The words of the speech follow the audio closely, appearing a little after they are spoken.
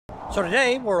So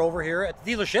today we're over here at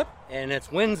the dealership, and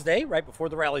it's Wednesday, right before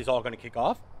the rally's all going to kick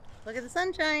off. Look at the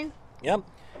sunshine. Yep.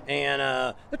 And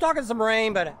they're talking some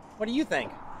rain, but what do you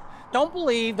think? Don't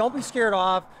be scared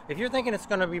off. If you're thinking it's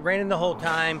going to be raining the whole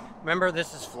time, remember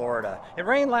this is Florida. It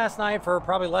rained last night for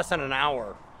probably less than an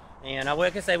hour. And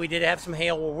like I said, we did have some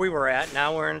hail where we were at.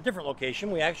 Now we're in a different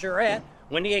location. We actually are at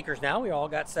Windy Acres now. We all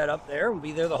got set up there. We'll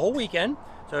be there the whole weekend.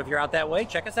 So if you're out that way,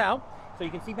 check us out. So you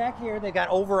can see back here, they've got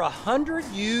over 100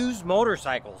 used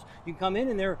motorcycles. You can come in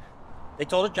and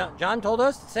John told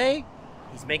us to say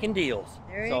he's making deals.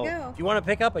 There you go. If you want to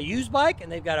pick up a used bike,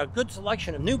 and they've got a good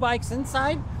selection of new bikes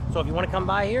inside. So if you want to come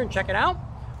by here and check it out,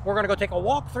 we're going to go take a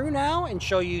walk through now and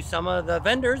show you some of the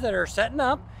vendors that are setting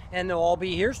up. And they'll all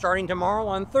be here starting tomorrow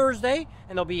on Thursday,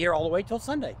 and they'll be here all the way till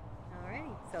Sunday.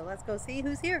 Alrighty, so let's go see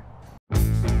who's here.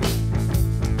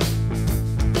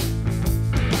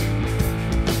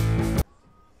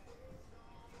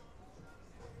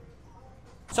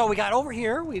 So we got over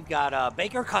here, we've got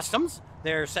Baker Customs.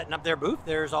 They're setting up their booth.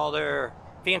 There's all their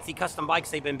fancy custom bikes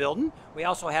they've been building. We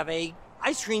also have a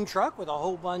ice cream truck with a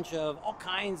whole bunch of all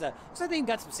kinds of, looks like they've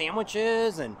got some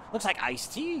sandwiches and looks like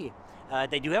iced tea.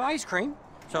 They do have ice cream,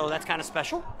 so that's kind of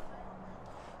special.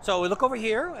 So we look over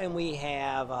here and we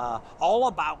have All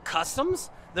About Customs.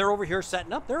 They're over here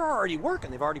setting up. They're already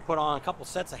working. They've already put on a couple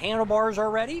sets of handlebars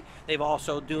already. They've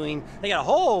also they got a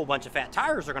whole bunch of fat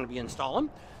tires they're going to be installing.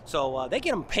 So they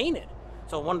get them painted.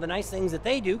 So one of the nice things that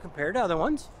they do compared to other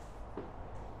ones.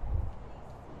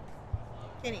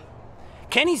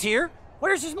 Kenny's here.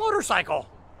 Where's his motorcycle?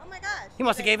 Oh my gosh. He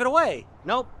must have gave it away.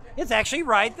 Nope. It's actually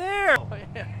right there. Oh,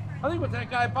 yeah. I think it was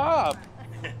that guy Bob.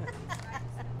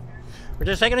 We're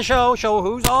just taking a show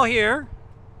who's all here.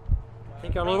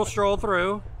 Take a little stroll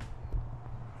through.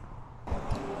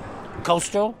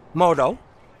 Coastal Moto.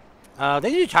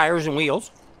 They do tires and wheels.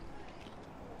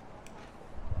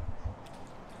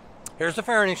 Here's the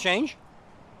Fair and Exchange.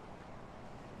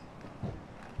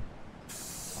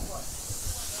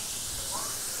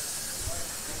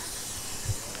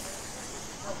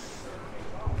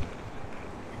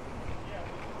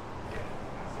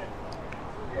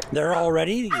 They're all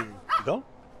ready to go.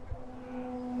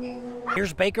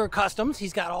 Here's Baker Customs.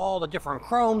 He's got all the different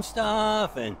chrome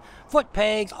stuff and foot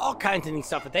pegs, all kinds of neat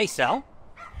stuff that they sell.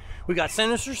 We got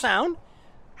Sinister Sound.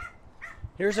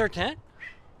 Here's their tent.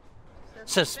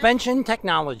 Suspension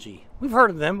Technology. We've heard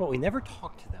of them, but we never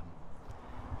talked to them.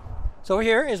 So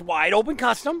here is Wide Open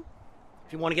Custom.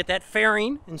 If you want to get that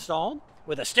fairing installed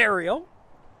with a stereo,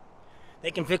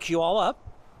 they can fix you all up.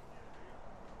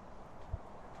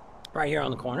 Right here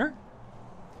on the corner.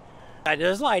 That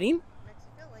is lighting.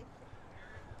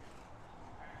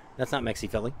 That's not Mexi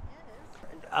Philly.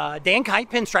 Yeah, Dan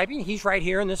Kite Pinstriping. He's right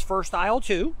here in this first aisle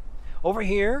too. Over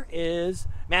here is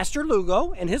Master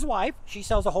Lugo and his wife. She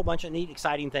sells a whole bunch of neat,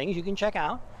 exciting things you can check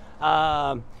out.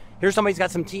 Here's somebody's got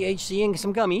some THC and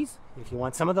some gummies, if you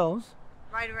want some of those.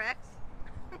 Rider X.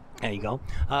 There you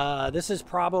go. This is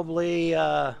probably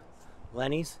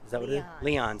Lenny's. Is that what it is?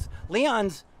 Leon's.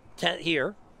 Leon's tent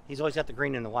here. He's always got the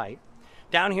green and the white.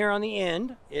 Down here on the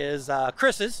end is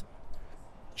Chris's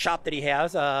shop that he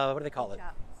has. What do they call it?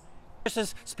 Shop.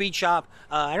 Chris's Speed Shop.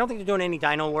 I don't think they're doing any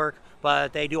dyno work,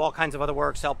 but they do all kinds of other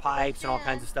work, sell pipes and all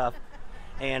kinds of stuff.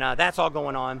 And that's all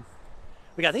going on.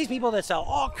 We got these people that sell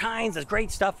all kinds of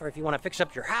great stuff for if you want to fix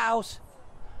up your house.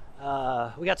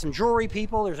 We got some jewelry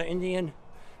people. There's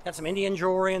got some Indian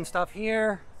jewelry and stuff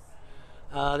here.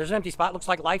 There's an empty spot. Looks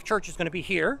like Life Church is going to be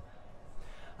here.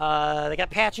 They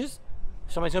got patches.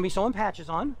 Somebody's going to be sewing patches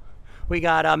on. We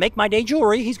got Make My Day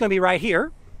Jewelry. He's going to be right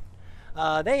here.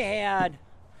 They had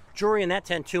jewelry in that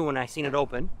tent too when I seen it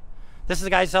open. This is the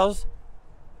guy who sells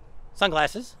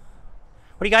sunglasses.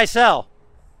 What do you guys sell?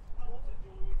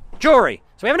 Jewelry.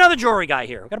 So we have another jewelry guy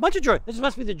here. We've got a bunch of jewelry. This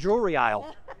must be the jewelry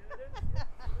aisle.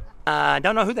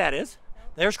 Don't know who that is.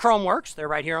 There's Chrome Works. They're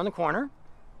right here on the corner.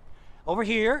 Over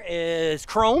here is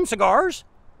Chrome Cigars.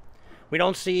 We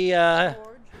don't see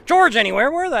George anywhere.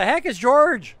 Where the heck is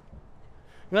George?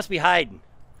 He must be hiding.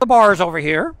 The bars over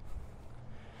here.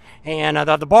 And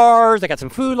the bars, they got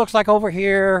some food, looks like, over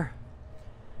here.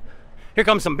 Here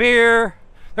comes some beer.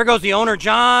 There goes the owner,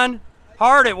 John.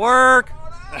 Hard at work.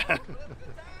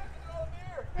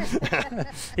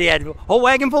 He had a whole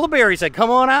wagon full of beer. He said,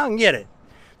 come on out and get it.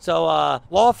 So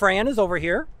Law Fran is over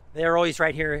here. They're always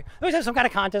right here. They always have some kind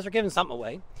of contest or giving something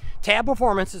away. Tab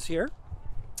Performance is here.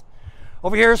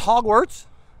 Over here is Hogwarts.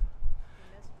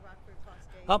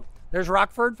 Oh, there's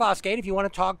Rockford Fosgate. If you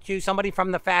want to talk to somebody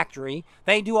from the factory,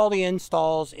 they do all the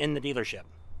installs in the dealership.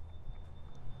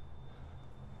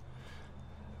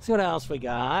 See what else we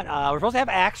got. We're supposed to have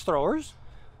axe throwers.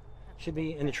 Should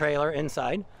be in the trailer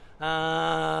inside.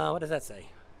 What does that say?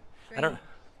 I don't.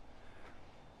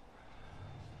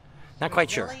 Not quite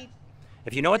sure. Really?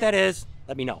 If you know what that is,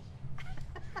 let me know.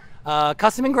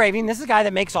 Custom engraving. This is a guy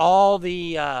that makes all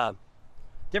the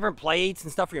different plates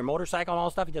and stuff for your motorcycle and all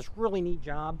that stuff. He does a really neat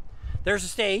job. There's a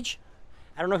stage.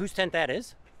 I don't know whose tent that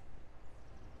is.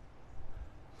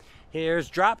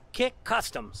 Here's Dropkick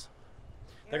Customs.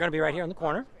 They're going to be right here in the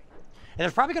corner. And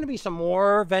there's probably going to be some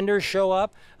more vendors show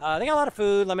up. They got a lot of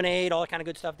food, lemonade, all that kind of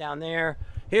good stuff down there.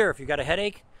 Here, if you've got a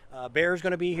headache, Bear's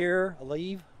going to be here.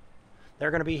 Aleve,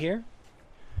 they're going to be here.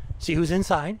 See who's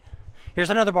inside. Here's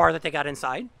another bar that they got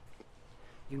inside.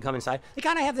 You can come inside. They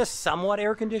kind of have this somewhat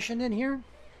air conditioned in here.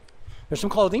 There's some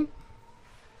clothing.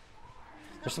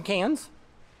 There's some cans.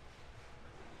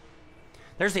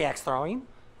 There's the axe throwing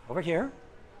over here.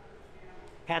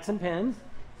 Hats and pins.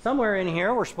 Somewhere in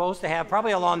here, we're supposed to have,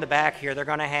 probably along the back here, they're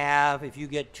going to have, if you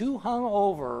get too hung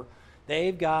over,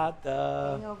 they've got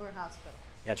the... Hangover hospital.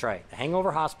 That's right. The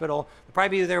hangover hospital. They'll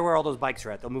probably be there where all those bikes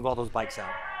are at. They'll move all those bikes out.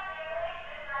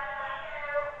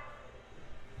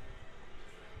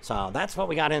 So that's what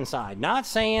we got inside. Not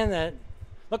saying that...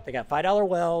 Look, they got $5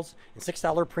 wells and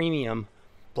 $6 premium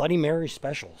Bloody Mary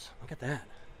specials. Look at that.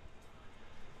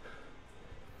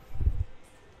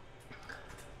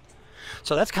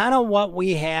 So that's kind of what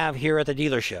we have here at the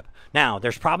dealership. Now,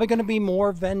 there's probably going to be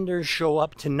more vendors show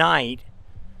up tonight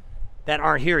that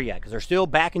aren't here yet because they're still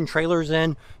backing trailers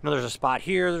in. You know, there's a spot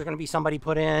here. There's going to be somebody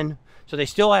put in. So they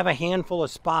still have a handful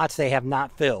of spots they have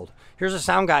not filled. Here's a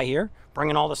sound guy here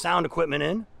bringing all the sound equipment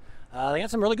in. They got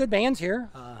some really good bands here.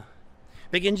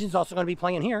 Big Engine's also going to be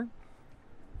playing here.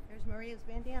 There's Maria's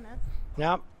bandana.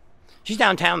 Yep. She's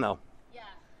downtown, though.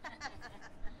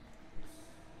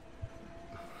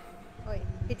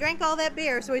 He drank all that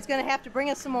beer, so he's going to have to bring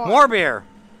us some more. More beer.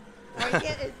 His horn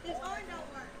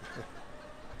don't work.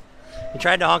 He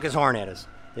tried to honk his horn at us.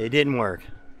 It didn't work.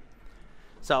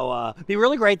 So be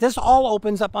really great. This all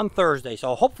opens up on Thursday.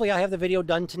 So hopefully I have the video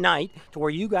done tonight to where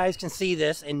you guys can see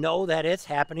this and know that it's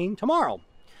happening tomorrow.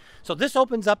 So this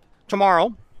opens up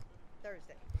tomorrow.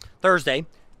 Thursday.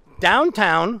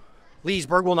 Downtown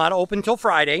Leesburg will not open till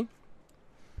Friday.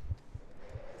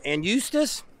 And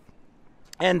Eustis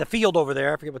and the field over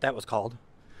there, I forget what that was called,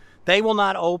 they will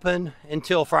not open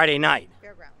until Friday night.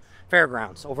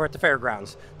 Fairgrounds, over at the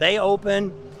fairgrounds. They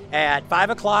open at 5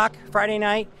 o'clock Friday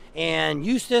night, and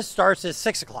Eustis starts at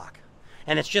 6 o'clock.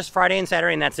 And it's just Friday and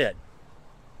Saturday, and that's it.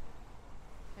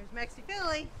 There's Mexi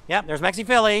Philly. Yep, there's Mexi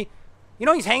Philly. You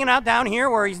know, he's hanging out down here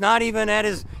where he's not even at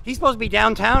his, he's supposed to be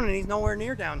downtown, and he's nowhere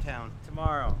near downtown.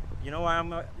 Tomorrow. You know why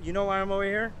I'm over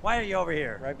here? Why are you over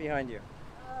here? Right behind you.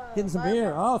 Getting some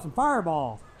beer. Oh, some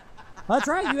Fireball. That's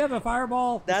right. You have a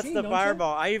Fireball. That's machine, the don't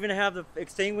Fireball. I even have the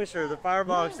extinguisher, the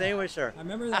Fireball extinguisher. I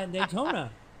remember that in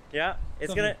Daytona. Yeah,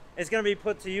 it's gonna be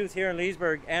put to use here in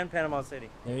Leesburg and Panama City.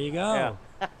 There you go.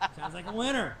 Yeah. Sounds like a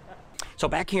winner. So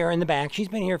back here in the back, she's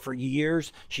been here for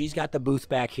years. She's got the booth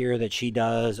back here that she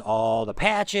does all the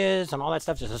patches and all that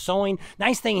stuff. Just a sewing.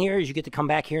 Nice thing here is you get to come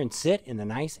back here and sit in the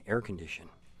nice air condition.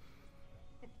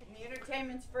 And the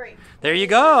entertainment's free. There you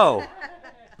go.